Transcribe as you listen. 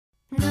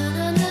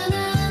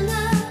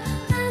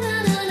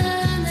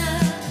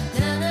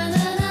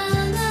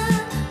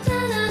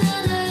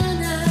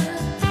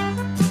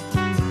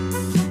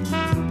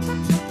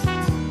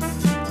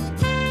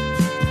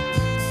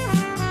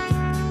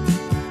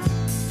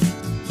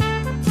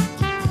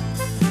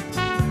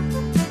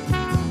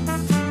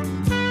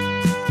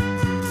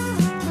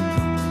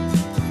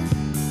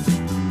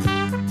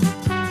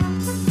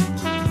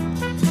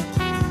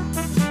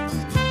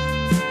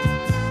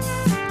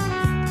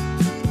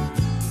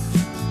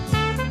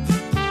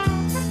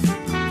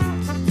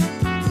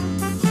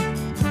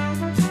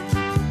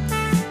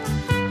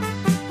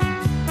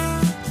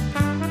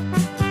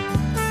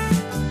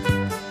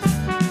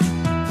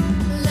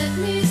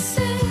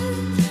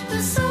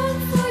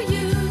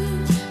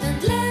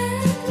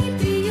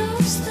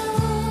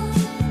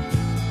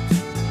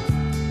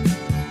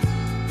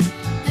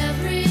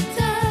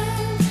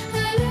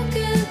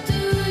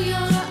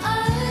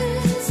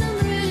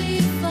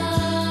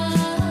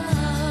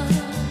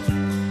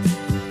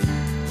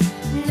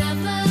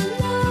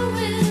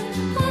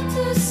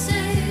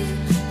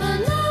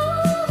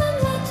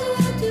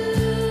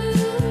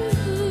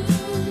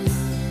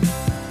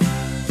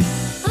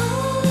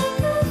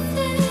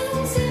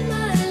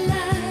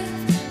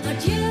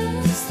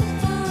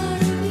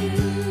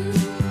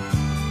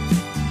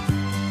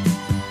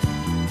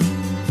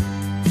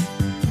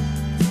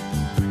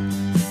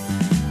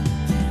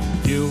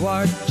You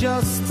are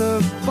just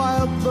a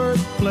wild bird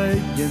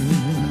playing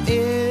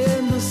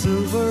in the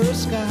silver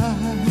sky.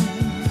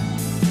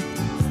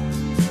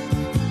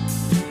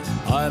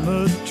 I'm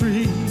a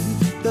tree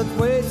that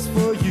waits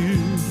for you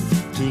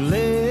to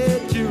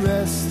let you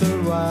rest a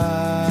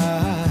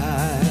while.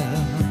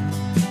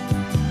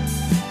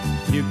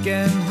 You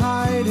can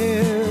hide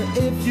here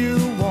if you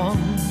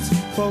want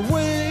for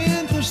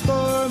winter,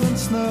 storm and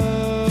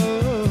snow.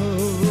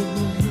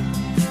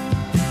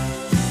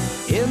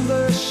 In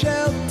the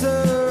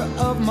shelter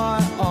of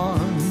my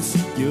arms,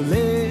 you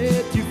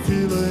let your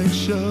feelings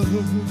show.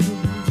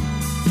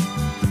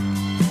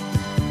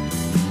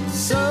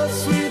 So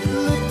sweet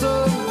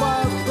little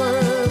wild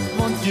bird,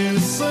 won't you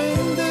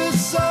sing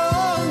this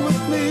song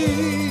with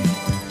me?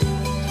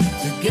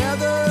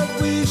 Together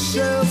we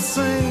shall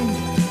sing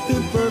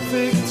in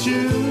perfect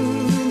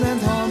tune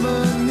and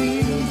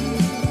harmony.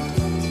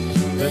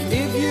 But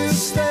if you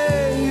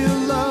stay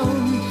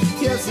alone,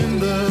 yes, in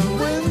the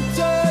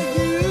winter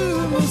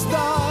you must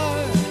die.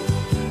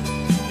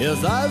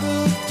 Yes, I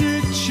will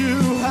teach you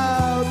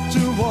how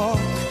to walk.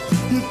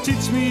 You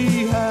teach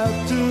me how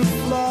to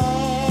fly.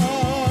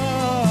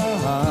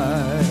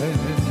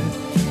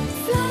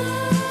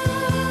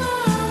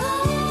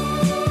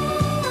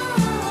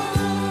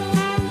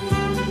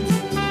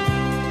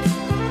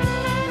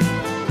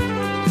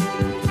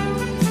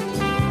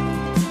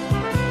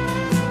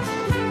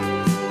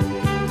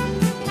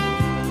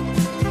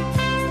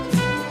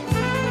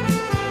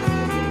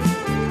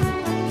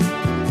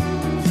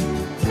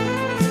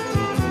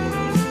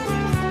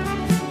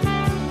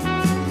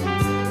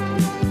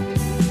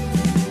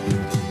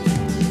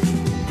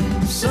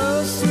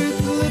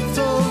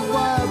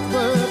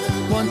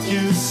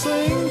 You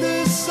sing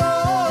this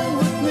song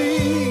with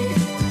me.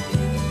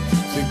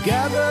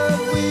 Together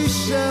we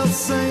shall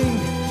sing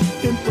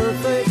in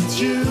perfect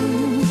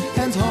tune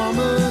and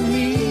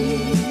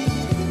harmony.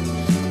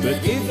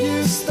 But if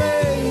you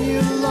stay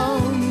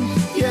alone,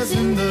 yes,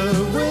 in the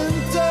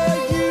winter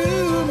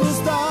you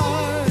must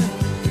die.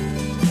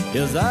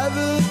 Yes, I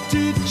will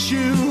teach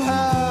you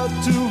how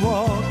to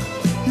walk.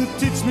 You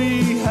teach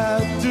me how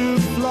to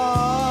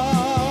fly.